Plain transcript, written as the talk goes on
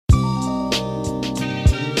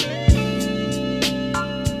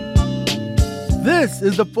This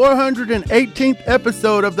is the 418th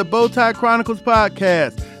episode of the Bowtie Chronicles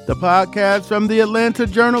podcast, the podcast from the Atlanta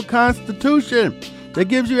Journal-Constitution that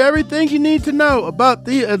gives you everything you need to know about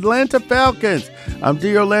the Atlanta Falcons. I'm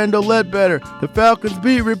D. Orlando Ledbetter, the Falcons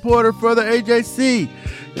beat reporter for the AJC,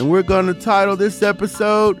 and we're going to title this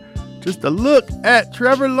episode just a look at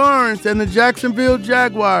Trevor Lawrence and the Jacksonville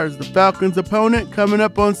Jaguars, the Falcons' opponent coming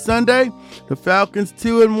up on Sunday. The Falcons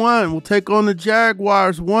 2-1 will take on the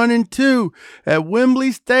Jaguars 1-2 at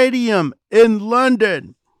Wembley Stadium in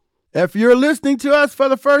London. If you're listening to us for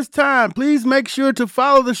the first time, please make sure to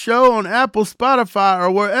follow the show on Apple, Spotify, or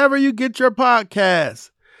wherever you get your podcasts.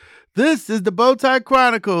 This is the Bowtie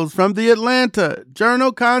Chronicles from the Atlanta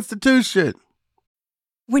Journal-Constitution.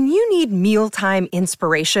 When you need mealtime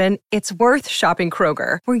inspiration, it's worth shopping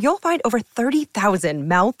Kroger, where you'll find over 30,000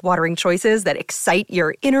 mouth-watering choices that excite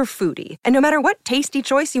your inner foodie. And no matter what tasty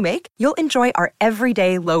choice you make, you'll enjoy our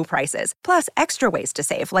everyday low prices, plus extra ways to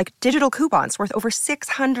save, like digital coupons worth over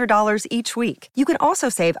 $600 each week. You can also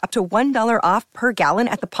save up to $1 off per gallon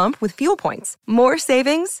at the pump with fuel points. More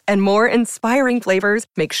savings and more inspiring flavors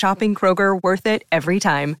make shopping Kroger worth it every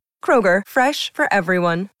time. Kroger, fresh for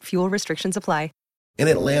everyone. Fuel restrictions apply. In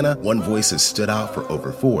Atlanta, one voice has stood out for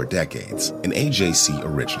over 4 decades. An AJC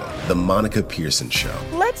original, The Monica Pearson Show.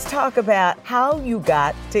 Let's talk about how you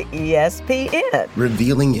got to ESPN.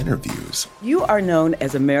 Revealing interviews. You are known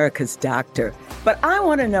as America's doctor, but I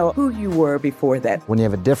want to know who you were before that. When you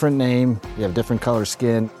have a different name, you have different color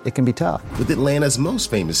skin, it can be tough. With Atlanta's most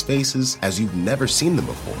famous faces as you've never seen them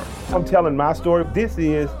before. I'm telling my story. This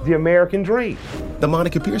is the American dream. The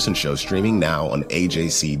Monica Pearson Show, streaming now on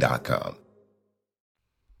AJC.com.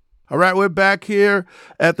 All right, we're back here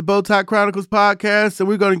at the Bowtie Chronicles podcast, and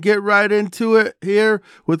we're going to get right into it here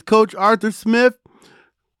with Coach Arthur Smith.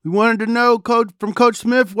 We wanted to know, from Coach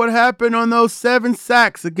Smith, what happened on those 7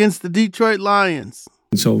 sacks against the Detroit Lions.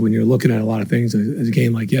 So when you're looking at a lot of things, as a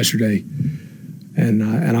game like yesterday, and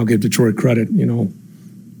I'll give Detroit credit, we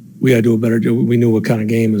got to do a better job. We knew what kind of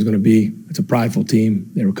game it was going to be. It's a prideful team.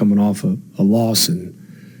 They were coming off a loss, and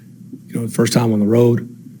the first time on the road,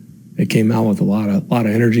 they came out with a lot of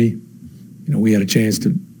energy. We had a chance to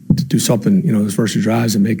do something, those first 2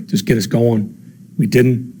 drives and just get us going. We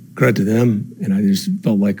didn't. Credit to them. And I just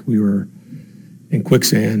felt like we were in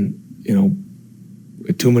quicksand,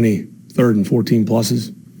 with too many 3rd and 14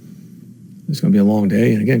 pluses. It's going to be a long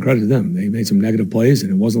day. And again, credit to them. They made some negative plays,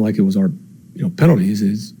 and it wasn't like it was our,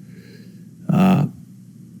 penalties. I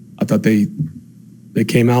thought they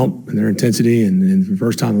came out in their intensity, and for the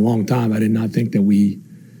first time in a long time, I did not think that we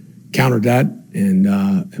countered that, and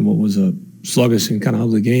what was a sluggish and kind of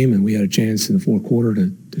ugly game, and we had a chance in the fourth quarter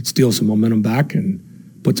to steal some momentum back and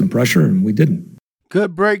put some pressure, and we didn't.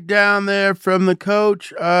 Good breakdown there from the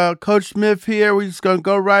coach. Coach Smith here. We're just going to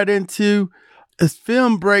go right into a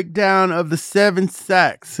film breakdown of the 7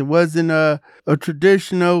 sacks. It wasn't a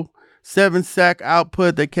traditional 7-sack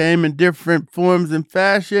output that came in different forms and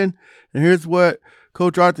fashion, and here's what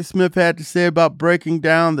Coach Arthur Smith had to say about breaking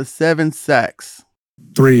down the 7 sacks.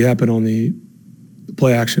 3 happened on the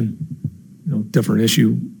play action, different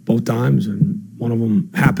issue both times, and one of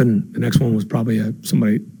them happened. The next one was probably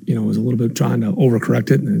somebody, was a little bit trying to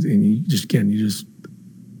overcorrect it, and you just.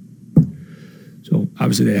 So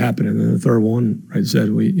obviously they happened, and then the third one, right,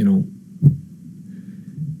 said we,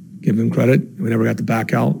 give them credit. We never got the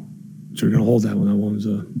back out, so we're going to hold that one. That one was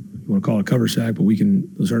you want to call it a cover sack, but we can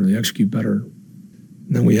certainly execute better.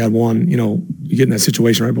 And then we had one, you get in that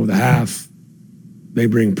situation right before the half. They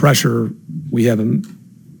bring pressure. We have a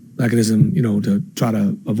mechanism, to try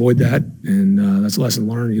to avoid that, and that's a lesson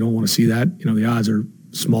learned. You don't want to see that. The odds are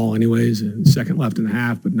small anyways, and second left in the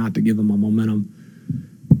half, but not to give them a momentum.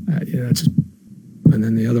 And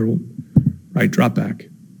then the other right drop back,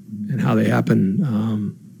 and how they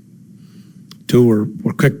happen. 2 were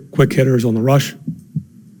quick hitters on the rush,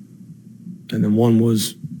 and then one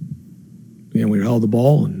was, we held the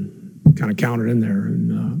ball and kind of countered in there,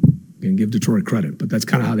 and give Detroit credit, but that's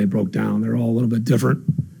kind of how they broke down. They're all a little bit different.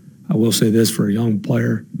 I will say this for a young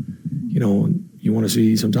player, and you want to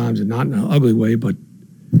see sometimes, and not in an ugly way, but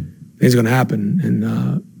things are going to happen. And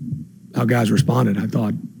how guys responded, I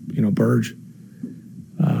thought, Burge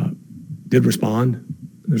did respond.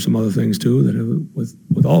 There's some other things too that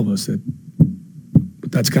with all of us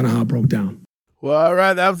but that's kind of how it broke down. Well, all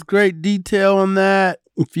right, that was great detail on that.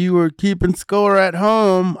 If you were keeping score at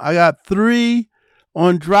home, I got 3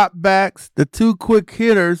 on dropbacks, the 2 quick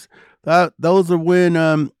hitters. Those are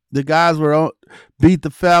when the guys beat the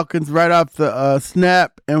Falcons right off the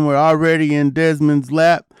snap and were already in Desmond's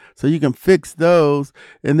lap. So you can fix those.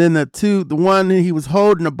 And then the one he was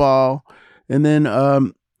holding the ball, and then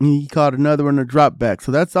He caught another one, a drop back.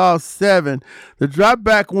 So that's all 7. The drop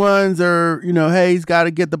back ones are, hey, he's got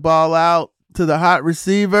to get the ball out to the hot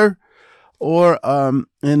receiver, or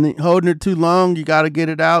and holding it too long, you got to get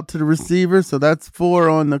it out to the receiver. So that's 4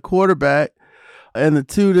 on the quarterback. And the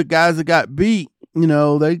 2, the guys that got beat,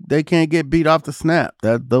 they can't get beat off the snap.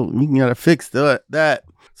 You got to fix that.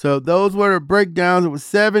 So those were the breakdowns. It was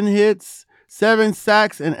 7 hits, 7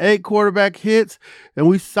 sacks, and 8 quarterback hits. And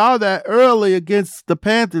we saw that early against the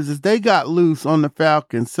Panthers as they got loose on the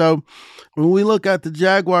Falcons. So when we look at the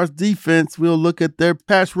Jaguars defense, we'll look at their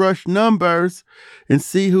pass rush numbers and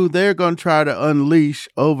see who they're going to try to unleash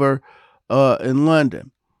over in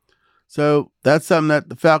London. So that's something that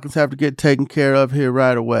the Falcons have to get taken care of here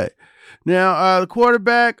right away. Now, the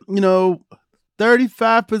quarterback,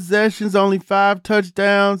 35 possessions, only 5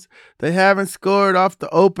 touchdowns. They haven't scored off the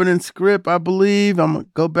opening script, I believe. I'm going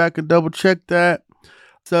to go back and double check that.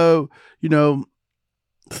 So,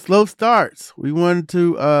 slow starts. We wanted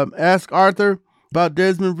to ask Arthur about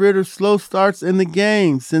Desmond Ridder's slow starts in the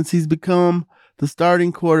game since he's become the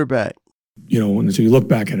starting quarterback. And so you look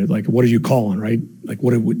back at it, like, what are you calling, right? Like,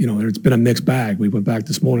 it's been a mixed bag. We went back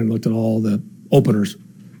this morning and looked at all the openers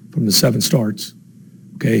from the 7 starts.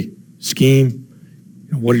 Okay, scheme.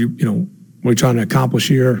 What are you trying to accomplish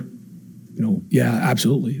here? Yeah,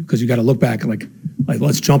 absolutely. Because you got to look back, like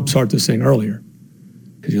let's jumpstart this thing earlier.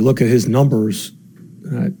 Because you look at his numbers,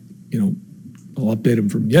 I'll update them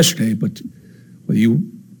from yesterday, but whether you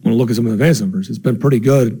want to look at some of the advanced numbers, it's been pretty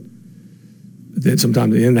good. Then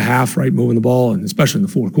sometimes at the end of the half, right, moving the ball, and especially in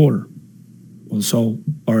the fourth quarter. Well, so,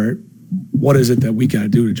 all right, what is it that we got to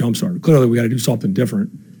do to jumpstart? Clearly, we got to do something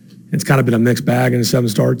different. It's kind of been a mixed bag in the 7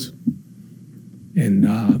 starts. And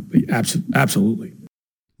absolutely.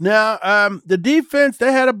 Now, the defense,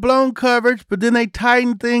 they had a blown coverage, but then they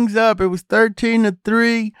tightened things up. It was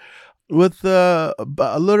 13-3 with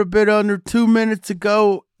a little bit under 2 minutes to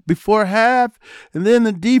go before half. And then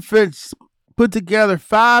the defense put together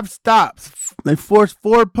 5 stops. They forced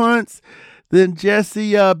 4 punts. Then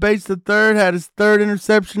Jesse Bates III had his 3rd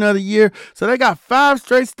interception of the year. So they got 5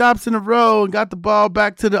 straight stops in a row and got the ball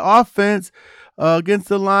back to the offense against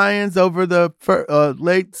the Lions over the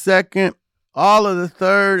late 2nd, all of the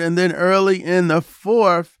 3rd, and then early in the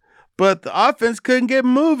 4th. But the offense couldn't get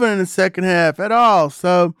moving in the second half at all.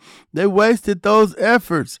 So they wasted those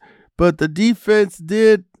efforts. But the defense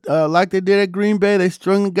did, like they did at Green Bay, they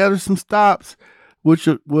strung together some stops, which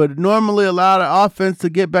would normally allow the offense to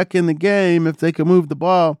get back in the game if they could move the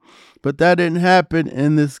ball. But that didn't happen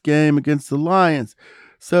in this game against the Lions.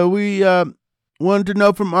 So we wanted to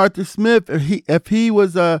know from Arthur Smith if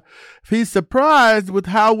he's surprised with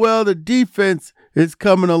how well the defense is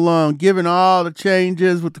coming along, given all the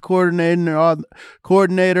changes with the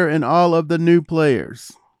coordinator and all of the new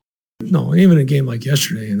players. No, even in a game like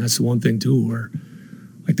yesterday, and that's the one thing too, where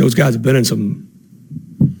like those guys have been in some.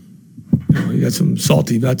 You got some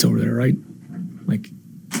salty vets over there, right? Like,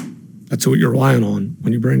 that's what you're relying on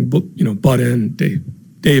when you bring, Bud in,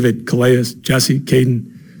 David, Calais, Jesse,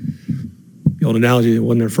 Caden. The old analogy, it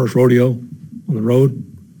wasn't their first rodeo on the road.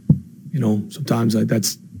 Sometimes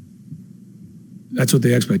that's what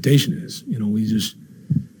the expectation is. We just,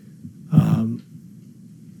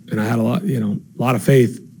 and I had a lot of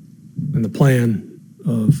faith in the plan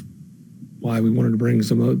of why we wanted to bring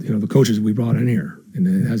some of the coaches we brought in here. And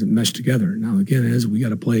it hasn't meshed together. Now, again, we got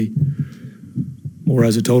to play more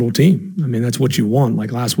as a total team. I mean, that's what you want.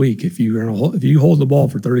 Like last week, if you hold the ball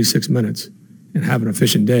for 36 minutes and have an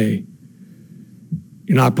efficient day,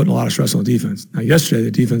 you're not putting a lot of stress on the defense. Now, yesterday,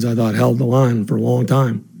 the defense, I thought, held the line for a long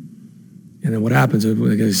time. And then what happens,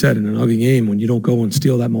 like I said, in an ugly game, when you don't go and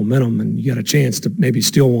steal that momentum and you got a chance to maybe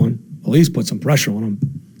steal one, at least put some pressure on them,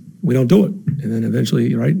 we don't do it. And then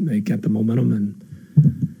eventually, right, they get the momentum and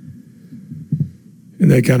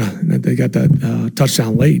they got that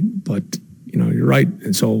touchdown late, but you're right.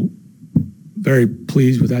 And so very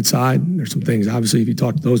pleased with that side. There's some things, obviously, if you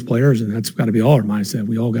talk to those players, and that's got to be all our mindset.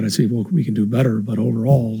 We all got to see what we can do better. But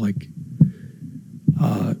overall,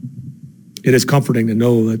 it is comforting to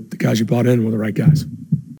know that the guys you brought in were the right guys.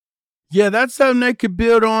 Yeah, that's something they could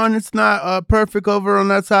build on. It's not perfect over on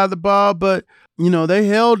that side of the ball, but they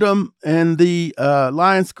held them, and the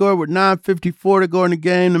Lions scored with 9:54 to go in the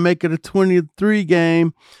game to make it a 20-3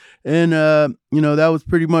 game. And, that was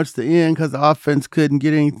pretty much the end because the offense couldn't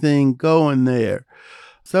get anything going there.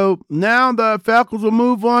 So now the Falcons will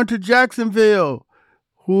move on to Jacksonville,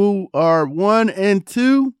 who are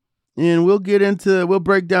 1-2. And we'll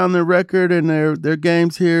break down their record and their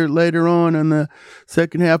games here later on in the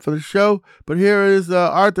second half of the show. But here is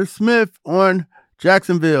Arthur Smith on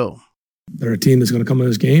Jacksonville. They're a team that's going to come in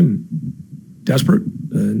this game desperate.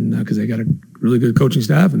 and because they got a really good coaching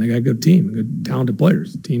staff and they got a good team, good talented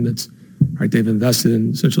players. A team that's right. They've invested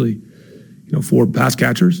in essentially, 4 pass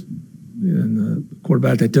catchers, and the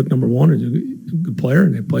quarterback they took number 1 is a good player,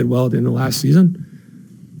 and they played well at the end of last season.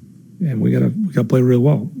 And we got to play real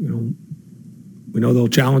well. We know they'll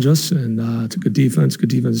challenge us, and it's a good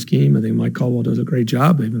defensive scheme. I think Mike Caldwell does a great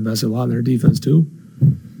job. They've invested a lot in their defense too,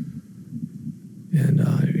 and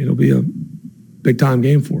it'll be a big-time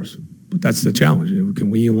game for us. But that's the challenge. Can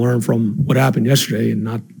we learn from what happened yesterday and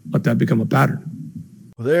not let that become a pattern?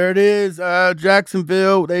 Well, there it is,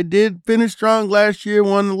 Jacksonville. They did finish strong last year,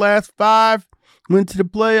 won the last 5, went to the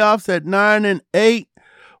playoffs at 9-8,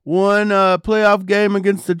 won a playoff game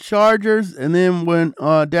against the Chargers, and then went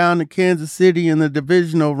down to Kansas City in the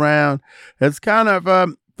divisional round. That's kind of,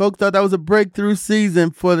 folks thought that was a breakthrough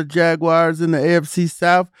season for the Jaguars in the AFC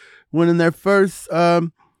South, winning their first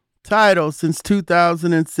title since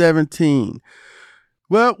 2017.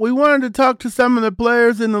 Well, we wanted to talk to some of the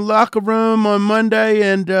players in the locker room on Monday,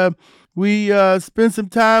 and we spent some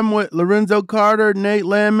time with Lorenzo Carter, Nate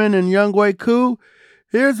Landman, and Younghoe Koo.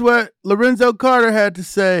 Here's what Lorenzo Carter had to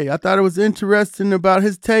say. I thought it was interesting about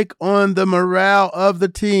his take on the morale of the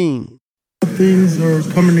team. Things are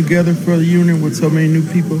coming together for the unit with so many new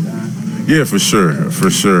people. Yeah, for sure.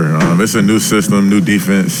 It's a new system, new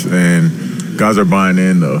defense, and guys are buying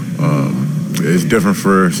in, though. It's different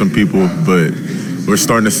for some people, but we're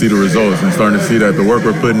starting to see the results and starting to see that the work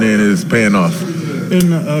we're putting in is paying off.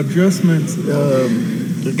 In the adjustments,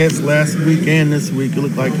 I guess last week and this week, it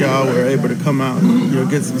looked like y'all were able to come out and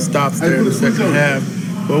get some stops there in the second half.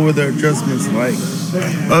 What were the adjustments like?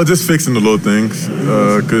 Just fixing the little things,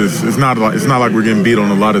 because it's not like we're getting beat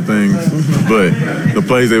on a lot of things, but the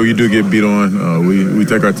plays that we do get beat on, we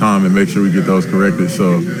take our time and make sure we get those corrected.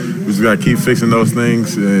 So we just got to keep fixing those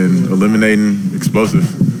things and eliminating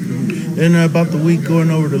explosives. And about the week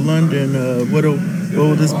going over to London, what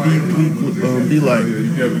will this week be like?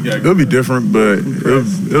 It'll be different, but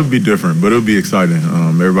it'll be exciting.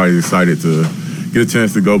 Everybody's excited to get a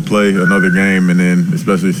chance to go play another game, and then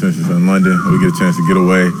especially since it's in London, we get a chance to get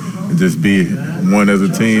away and just be one as a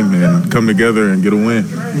team and come together and get a win.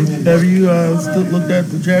 Have you still looked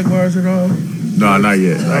at the Jaguars at all? No, not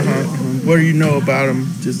yet. What do you know about them,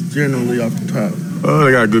 just generally off the top?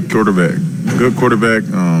 They got a good quarterback.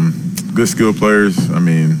 Good skilled players. I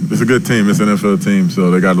mean, it's a good team. It's an NFL team,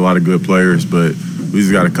 so they got a lot of good players, but we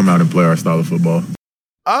just got to come out and play our style of football.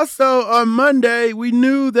 Also, on Monday, we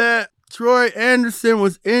knew that Troy Anderson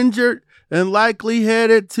was injured and likely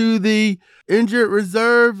headed to the injured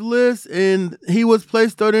reserve list, and he was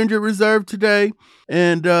placed on injured reserve today.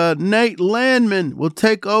 And Nate Landman will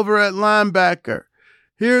take over at linebacker.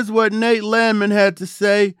 Here's what Nate Landman had to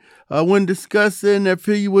say when discussing if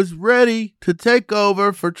he was ready to take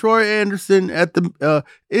over for Troy Anderson at the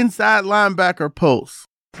inside linebacker post.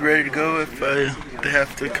 Ready to go if they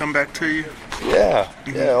have to come back to you? Yeah,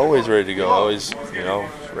 always ready to go. Always,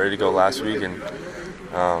 ready to go last week and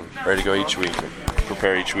ready to go each week.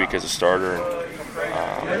 Prepare each week as a starter.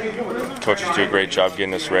 And coaches do a great job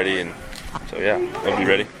getting us ready, and so I'll be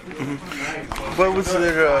ready. Mm-hmm. What was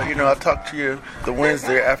it? I talked to you the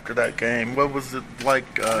Wednesday after that game. What was it like?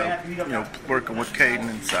 Working with Caden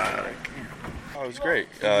inside. Oh, it was great.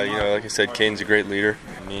 Like I said, Caden's a great leader.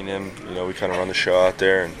 Me and him, we kind of run the show out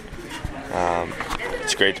there, and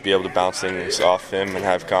it's great to be able to bounce things off him and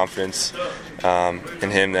have confidence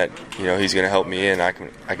in him that he's going to help me and I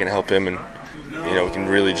can help him, and we can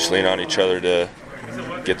really just lean on each other to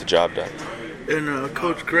get the job done. And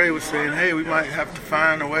Coach Gray was saying, hey, we might have to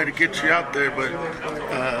find a way to get you out there, but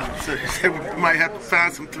so he said we might have to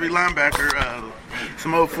find some 3 linebacker,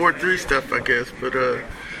 some old 4-3 stuff, I guess. But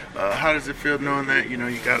how does it feel knowing that, you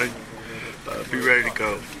got to be ready to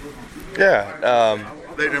go? Yeah.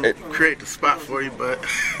 They didn't create the spot for you, but...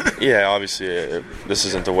 Yeah, obviously, this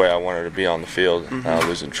isn't the way I wanted to be on the field,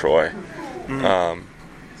 losing Troy. Mm-hmm.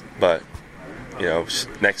 But,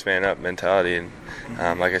 next man up mentality, and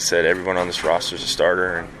like I said, everyone on this roster is a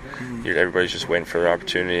starter, and everybody's just waiting for their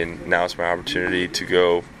opportunity, and now it's my opportunity to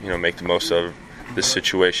go, make the most of this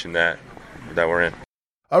situation that we're in.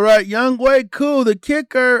 All right, Younghoe Koo, the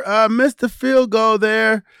kicker, missed the field goal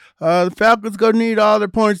there. The Falcons going to need all their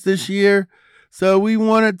points this year, so we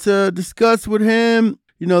wanted to discuss with him,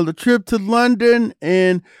 the trip to London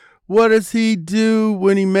and what does he do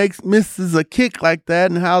when he misses a kick like that,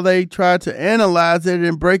 and how they try to analyze it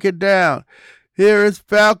and break it down. Here is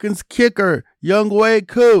Falcons kicker, Younghoe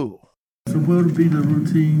Koo. So what would be the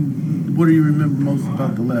routine? What do you remember most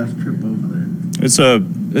about the last trip over there? It's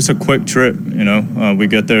a quick trip, We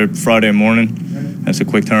get there Friday morning. It's a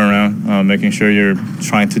quick turnaround, making sure you're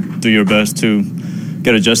trying to do your best to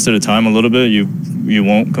get adjusted to the time a little bit. You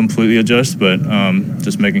won't completely adjust, but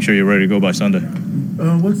just making sure you're ready to go by Sunday.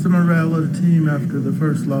 What's the morale of the team after the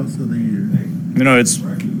first loss of the year? You know,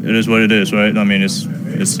 it is what it is, right? I mean,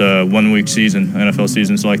 it's a 1 week season. NFL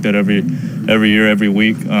season's like that every year, every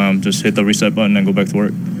week. Just hit the reset button and go back to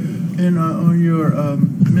work. And on your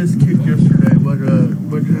missed kick yesterday,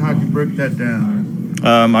 how'd you break that down?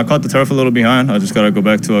 I caught the turf a little behind. I just got to go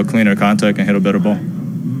back to a cleaner contact and hit a better ball.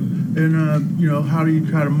 And how do you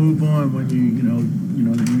try to move on when you know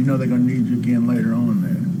they're gonna need you again later on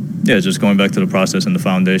there? Yeah, just going back to the process and the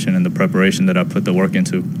foundation and the preparation that I put the work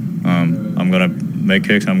into. I'm gonna make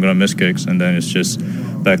kicks, I'm gonna miss kicks, and then it's just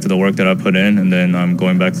back to the work that I put in, and then I'm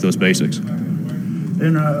going back to those basics.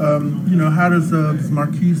 And how does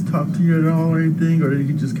Marquise talk to you at all or anything, or did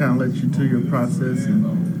he just kind of let you do your process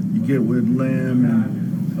and you get with Lim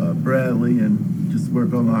and Bradley and just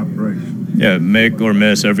work on the operation? Yeah, make or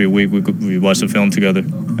miss every week. We watch the film together,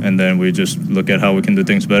 and then we just look at how we can do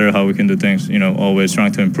things better, how we can do things, always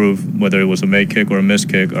trying to improve, whether it was a make kick or a miss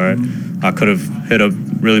kick. All right, I could have hit a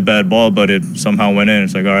really bad ball, but it somehow went in.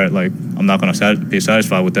 It's like, all right, I'm not going to be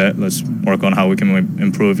satisfied with that. Let's work on how we can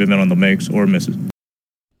improve even on the makes or misses.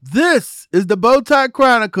 This is the Bowtie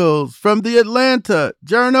Chronicles from the Atlanta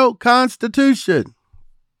Journal-Constitution.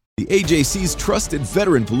 The AJC's trusted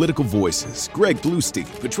veteran political voices, Greg Bluestein,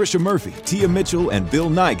 Patricia Murphy, Tia Mitchell, and Bill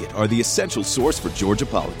Nigett, are the essential source for Georgia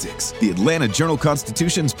politics. The Atlanta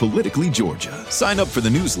Journal-Constitution's Politically Georgia. Sign up for the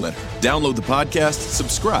newsletter, download the podcast,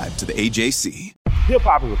 subscribe to the AJC.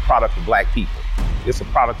 Hip-hop is a product of black people. It's a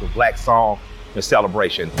product of black song and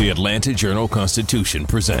celebration. The Atlanta Journal-Constitution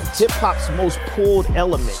presents hip-hop's most pulled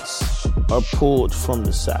elements are pulled from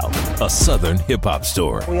the South. A Southern hip-hop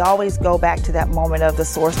story. We always go back to that moment of the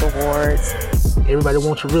Source Awards. Everybody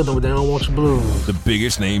wants your rhythm, but they don't want your blues. The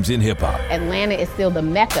biggest names in hip-hop. Atlanta is still the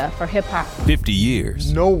mecca for hip-hop. 50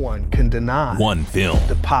 years. No one can deny one film.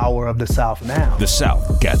 The power of the South now. The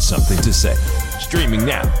South got something to say. Streaming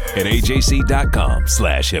now at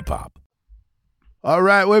ajc.com/hiphop. All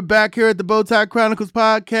right, we're back here at the Bowtie Chronicles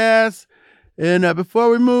podcast. And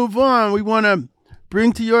before we move on, we want to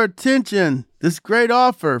bring to your attention this great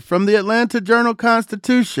offer from the Atlanta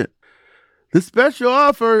Journal-Constitution. The special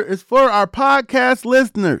offer is for our podcast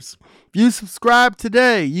listeners. If you subscribe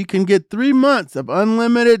today, you can get 3 months of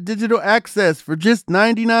unlimited digital access for just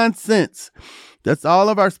 99 cents. That's all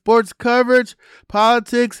of our sports coverage,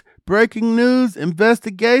 politics, breaking news,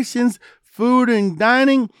 investigations, food and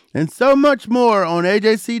dining, and so much more on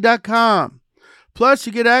ajc.com. Plus,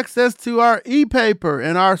 you get access to our e-paper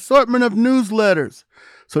and our assortment of newsletters.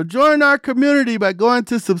 So join our community by going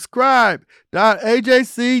to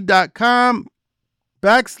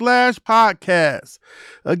subscribe.ajc.com/podcast.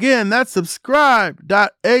 Again, that's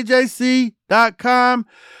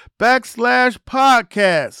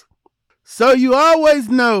subscribe.ajc.com/podcast. So you always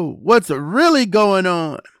know what's really going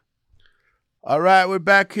on. All right, we're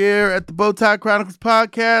back here at the Bowtie Chronicles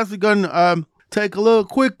podcast. We're going to take a little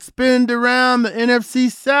quick spin around the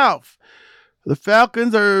NFC South. The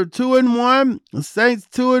Falcons are 2-1, the Saints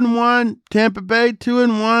 2-1, Tampa Bay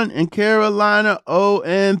 2-1, and Carolina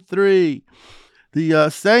 0-3. The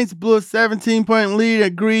Saints blew a 17-point lead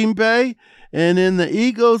at Green Bay, and then the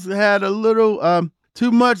Eagles had a little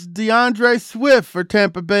too much DeAndre Swift for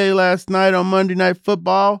Tampa Bay last night on Monday Night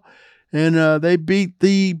Football, and they beat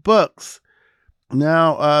the Bucs.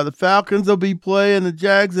 Now, the Falcons will be playing the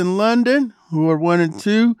Jags in London, who are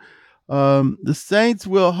 1-2. The Saints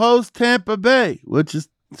will host Tampa Bay, which is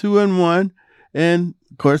 2-1. And,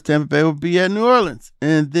 of course, Tampa Bay will be at New Orleans.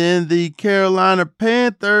 And then the Carolina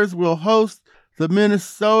Panthers will host the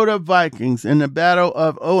Minnesota Vikings in the battle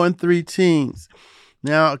of 0-3 teams.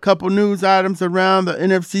 Now, a couple news items around the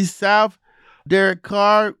NFC South. Derek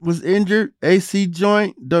Carr was injured, AC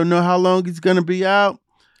joint. Don't know how long he's going to be out.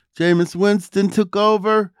 Jameis Winston took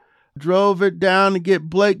over, drove it down to get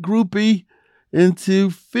Blake Grupe into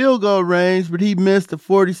field goal range, but he missed a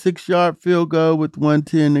 46-yard field goal with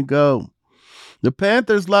 1:10 to go. The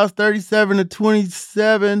Panthers lost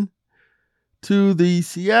 37-27 to the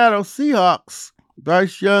Seattle Seahawks.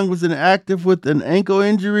 Bryce Young was inactive with an ankle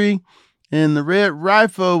injury, and the Red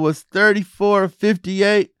Rifle was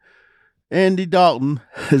 34-58. Andy Dalton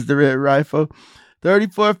is the Red Rifle.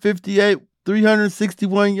 34-58.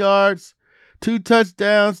 361 yards, 2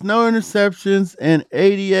 touchdowns, no interceptions, and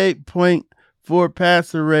 88.4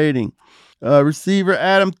 passer rating. Receiver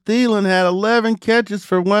Adam Thielen had 11 catches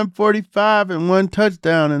for 145 and 1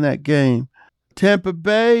 touchdown in that game. Tampa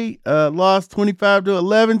Bay lost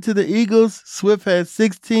 25-11 to the Eagles. Swift had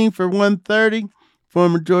 16 for 130,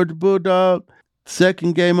 former Georgia Bulldog.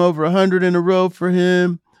 Second game over 100 in a row for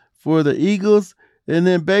him for the Eagles. And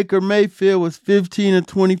then Baker Mayfield was 15 of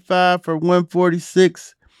 25 for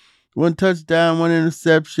 146, 1 touchdown, 1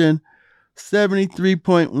 interception,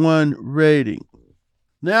 73.1 rating.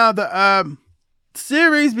 Now the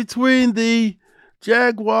series between the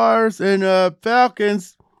Jaguars and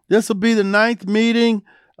Falcons, this will be the 9th meeting.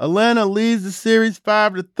 Atlanta leads the series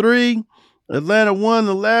 5-3. Atlanta won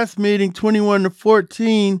the last meeting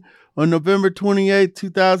 21-14 on November 28,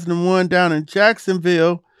 2001 down in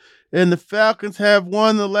Jacksonville. And the Falcons have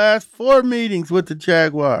won the last 4 meetings with the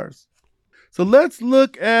Jaguars. So let's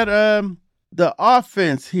look at the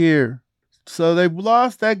offense here. So they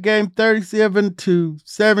lost that game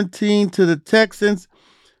 37-17 to the Texans.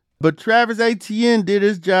 But Travis Etienne did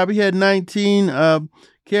his job. He had 19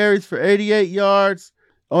 carries for 88 yards.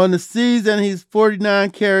 On the season, he's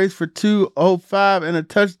 49 carries for 205 and a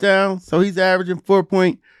touchdown. So he's averaging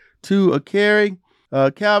 4.2 a carry.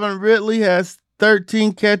 Calvin Ridley has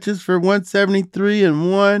 13 catches for 173 and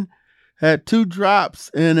 1. Had 2 drops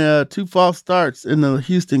and 2 false starts in the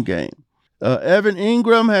Houston game. Evan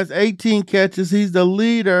Ingram has 18 catches. He's the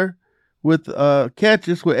leader with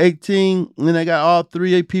catches with 18. And they got all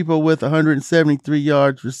 3 people with 173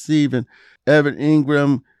 yards receiving. Evan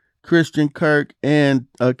Ingram, Christian Kirk, and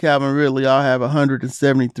Calvin Ridley all have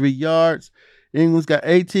 173 yards. Ingram's got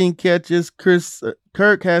 18 catches.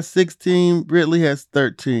 Kirk has 16. Ridley has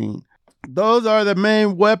 13. Those are the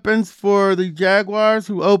main weapons for the Jaguars,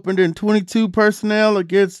 who opened in 22 personnel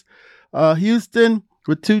against Houston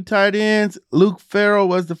with 2 tight ends. Luke Farrell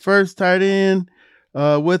was the first tight end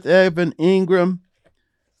with Evan Ingram.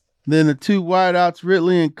 Then the 2 wideouts,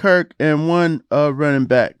 Ridley and Kirk, and 1 running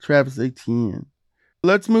back, Travis Etienne.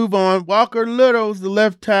 Let's move on. Walker Little's the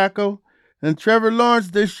left tackle. And Trevor Lawrence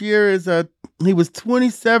this year he was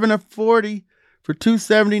 27 of 40 for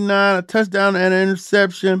 279, a touchdown and an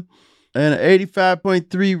interception, and an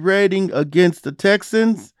 85.3 rating against the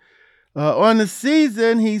Texans. On the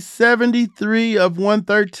season, he's 73 of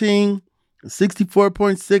 113,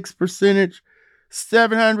 64.6 percentage,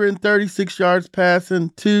 736 yards passing,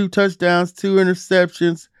 2 touchdowns, 2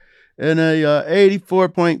 interceptions, and a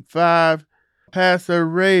 84.5 passer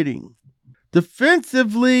rating.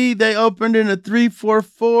 Defensively, they opened in a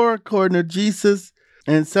 3-4-4 according to Jesus,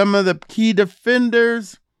 and some of the key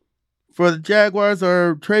defenders for the Jaguars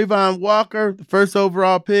are Trayvon Walker, the first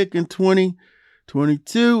overall pick in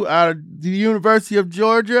 2022 out of the University of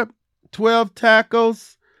Georgia, 12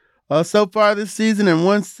 tackles so far this season and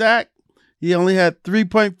 1 sack. He only had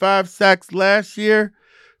 3.5 sacks last year.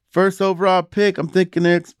 First overall pick. I'm thinking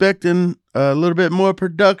they're expecting a little bit more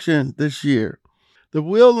production this year. The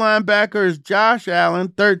will linebacker is Josh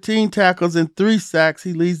Allen, 13 tackles and 3 sacks.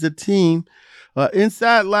 He leads the team.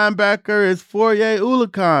 Inside linebacker is Fourier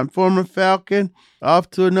Ulakan, former Falcon, off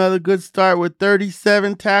to another good start with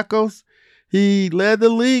 37 tackles. He led the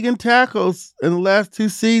league in tackles in the last 2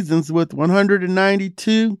 seasons with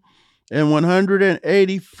 192 and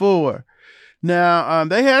 184. Now,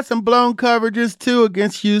 they had some blown coverages, too,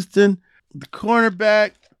 against Houston. The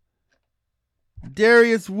cornerback,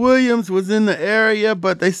 Darius Williams, was in the area,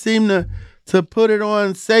 but they seemed to put it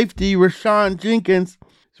on safety. Rashawn Jenkins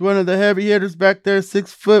is one of the heavy hitters back there,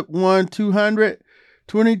 6'1",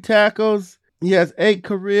 220 tackles. He has 8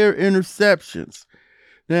 career interceptions.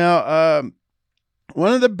 Now,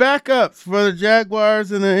 one of the backups for the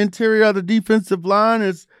Jaguars in the interior of the defensive line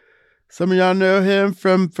is, some of y'all know him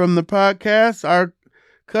from the podcast, our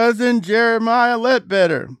cousin Jeremiah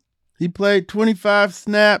Ledbetter. He played 25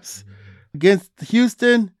 snaps against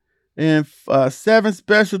Houston and 7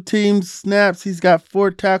 special teams snaps. He's got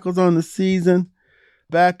 4 tackles on the season,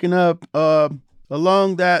 backing up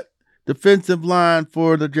along that defensive line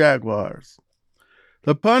for the Jaguars.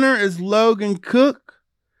 The punter is Logan Cook.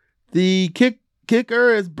 The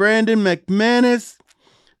kicker is Brandon McManus.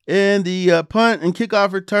 And the punt and kickoff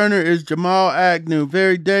returner is Jamal Agnew.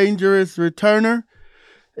 Very dangerous returner.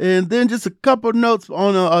 And then just a couple notes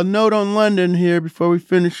on a note on London here before we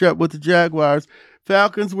finish up with the Jaguars.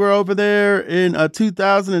 Falcons were over there in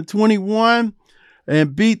 2021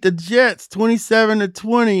 and beat the Jets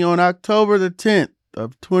 27-20 on October the 10th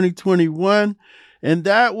of 2021. And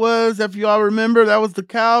that was, if you all remember, that was the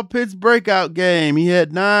Kyle Pitts breakout game. He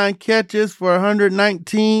had 9 catches for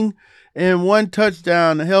 119 and 1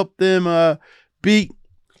 touchdown to help them beat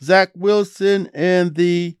Zach Wilson and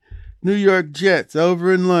the New York Jets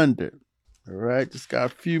over in London. All right, just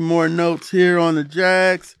got a few more notes here on the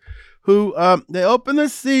Jags, who they opened the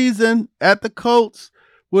season at the Colts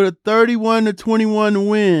with a 31-21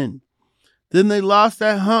 win. Then they lost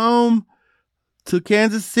at home to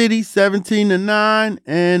Kansas City 17-9,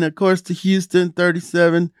 and of course to Houston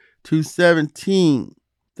 37-17.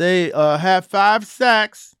 They have 5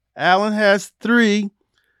 sacks. Allen has 3.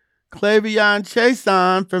 Clavion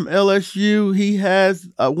Chason from LSU, he has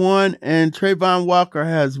 1, and Trayvon Walker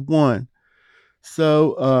has 1.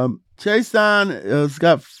 So Chason has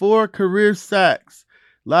got 4 career sacks.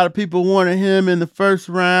 A lot of people wanted him in the first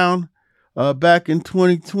round back in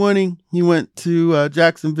 2020. He went to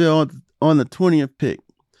Jacksonville on the 20th pick.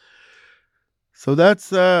 So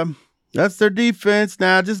that's their defense.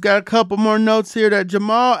 Now, I just got a couple more notes here that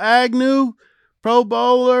Jamal Agnew, Pro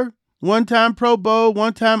Bowler, one-time Pro Bowl,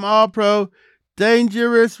 one-time All-Pro,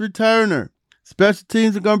 dangerous returner. Special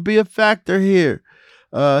teams are going to be a factor here.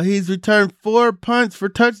 He's returned 4 punts for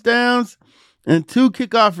touchdowns and 2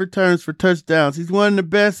 kickoff returns for touchdowns. He's one of the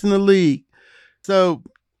best in the league. So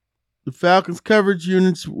the Falcons coverage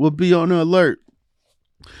units will be on alert.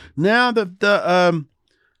 Now the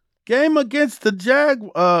game against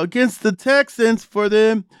against the Texans for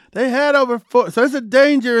them, they had over 4. So it's a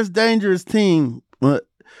dangerous team.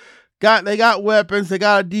 They got weapons, they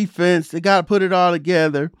got a defense, they got to put it all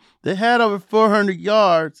together. They had over 400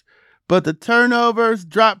 yards, but the turnovers,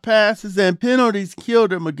 drop passes, and penalties killed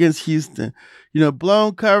them against Houston.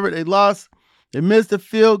 Blown cover, they lost. They missed a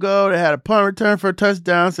field goal. They had a punt return for a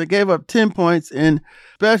touchdown, so they gave up 10 points in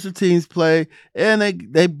special teams play, and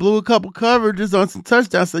they blew a couple coverages on some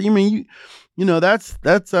touchdowns. So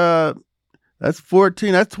that's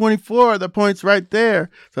 14, that's 24 of the points right there.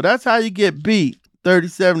 So that's how you get beat.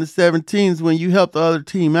 37-17 when you help the other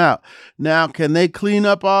team out. Now, can they clean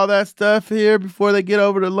up all that stuff here before they get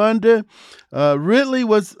over to London? Ridley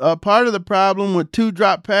was part of the problem with 2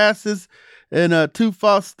 drop passes and 2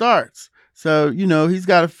 false starts. So, he's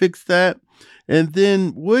got to fix that. And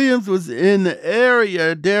then Williams was in the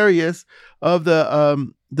area, Darius, of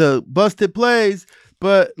the busted plays,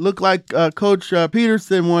 but looked like Coach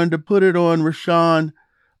Peterson wanted to put it on Rashawn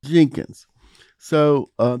Jenkins. So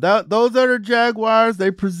those are the Jaguars. They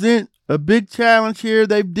present a big challenge here.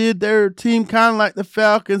 They did their team kind of like the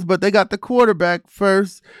Falcons, but they got the quarterback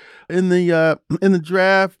first in the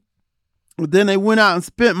draft. But then they went out and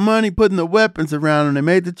spent money putting the weapons around them. They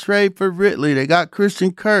made the trade for Ridley. They got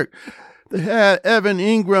Christian Kirk. They had Evan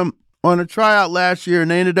Ingram on a tryout last year, and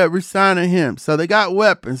they ended up re-signing him. So they got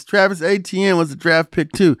weapons. Travis Etienne was a draft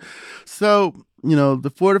pick too. So they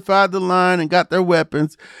fortified the line and got their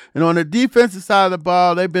weapons. And on the defensive side of the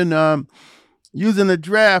ball, they've been using the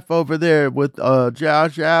draft over there with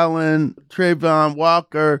Josh Allen, Trayvon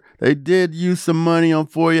Walker. They did use some money on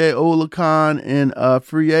Foye Oluokun in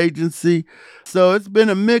free agency. So it's been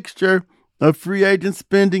a mixture of free agent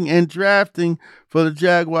spending and drafting for the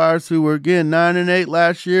Jaguars, who were, again, 9-8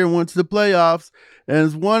 last year and went to the playoffs, and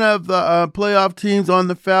is one of the playoff teams on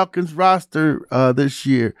the Falcons roster this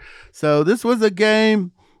year. So this was a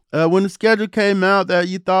game when the schedule came out that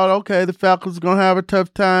you thought, okay, the Falcons are going to have a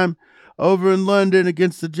tough time over in London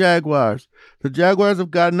against the Jaguars. The Jaguars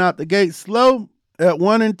have gotten out the gate slow at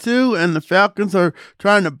 1-2, and the Falcons are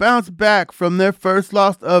trying to bounce back from their first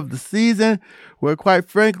loss of the season, where, quite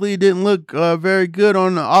frankly, it didn't look very good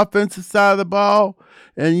on the offensive side of the ball,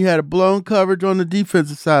 and you had a blown coverage on the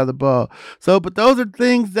defensive side of the ball. So, but those are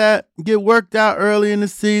things that get worked out early in the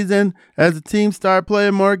season as the team start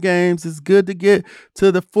playing more games. It's good to get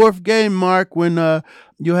to the 4th game mark when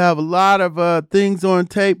you have a lot of things on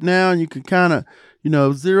tape now, and you can kind of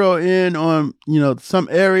zero in on, some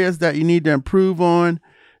areas that you need to improve on,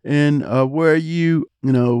 and where you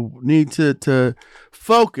need to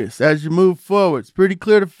focus as you move forward. It's pretty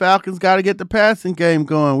clear the Falcons got to get the passing game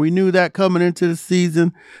going. We knew that coming into the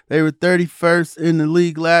season. They were 31st in the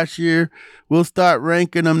league last year. We'll start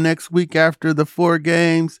ranking them next week after the 4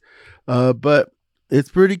 games. But it's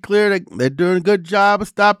pretty clear that they're doing a good job of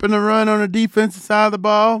stopping the run on the defensive side of the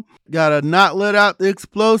ball. Got to not let out the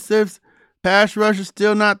explosives. Pass rush is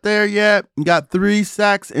still not there yet. Got 3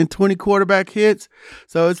 sacks and 20 quarterback hits.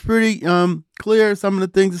 So it's pretty clear some of the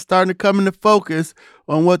things are starting to come into focus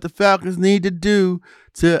on what the Falcons need to do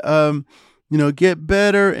to, get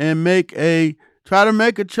better and try to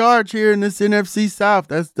make a charge here in this NFC South.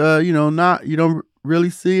 That's, you don't really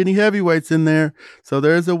see any heavyweights in there. So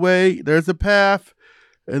there's a way, there's a path,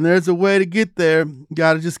 and there's a way to get there. You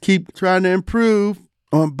got to just keep trying to improve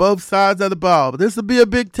on both sides of the ball. But this will be a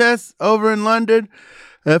big test over in London.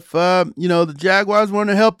 If, the Jaguars want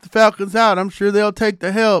to help the Falcons out, I'm sure they'll take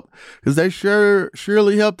the help, because they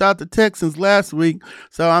surely helped out the Texans last week.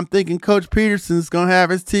 So I'm thinking Coach Peterson's going to have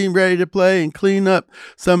his team ready to play and clean up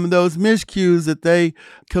some of those miscues that they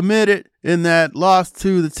committed in that loss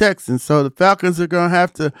to the Texans. So the Falcons are going to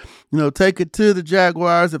have to, take it to the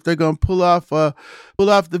Jaguars if they're going to pull off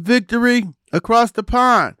the victory across the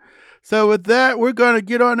pond. So with that, we're going to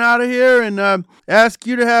get on out of here and ask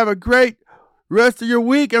you to have a great rest of your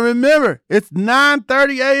week. And remember, it's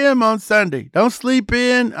 9:30 a.m. on Sunday. Don't sleep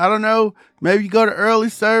in. I don't know. Maybe you go to early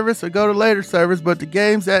service or go to later service, but the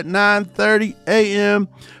game's at 9:30 a.m.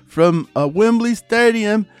 from Wembley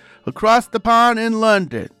Stadium across the pond in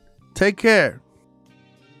London. Take care.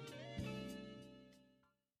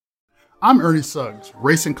 I'm Ernie Suggs,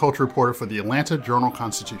 race and culture reporter for the Atlanta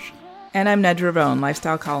Journal-Constitution. And I'm Nedra Ravone,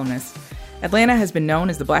 lifestyle columnist. Atlanta has been known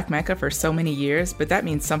as the Black Mecca for so many years, but that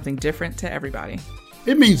means something different to everybody.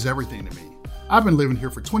 It means everything to me. I've been living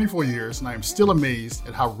here for 24 years, and I am still amazed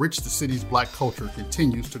at how rich the city's Black culture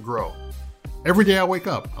continues to grow. Every day I wake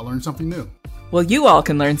up, I learn something new. Well, you all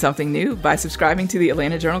can learn something new by subscribing to the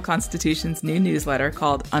Atlanta Journal-Constitution's new newsletter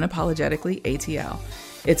called Unapologetically ATL.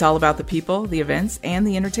 It's all about the people, the events, and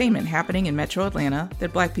the entertainment happening in Metro Atlanta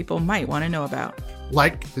that Black people might want to know about.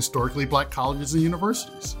 Like historically Black colleges and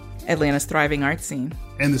universities. Atlanta's thriving art scene.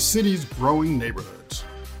 And the city's growing neighborhoods.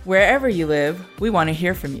 Wherever you live, we want to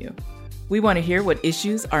hear from you. We want to hear what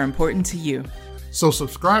issues are important to you. So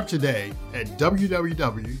subscribe today at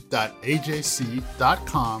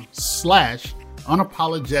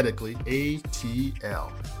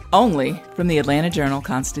www.ajc.com/unapologeticallyatl. Only from the Atlanta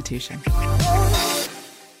Journal-Constitution.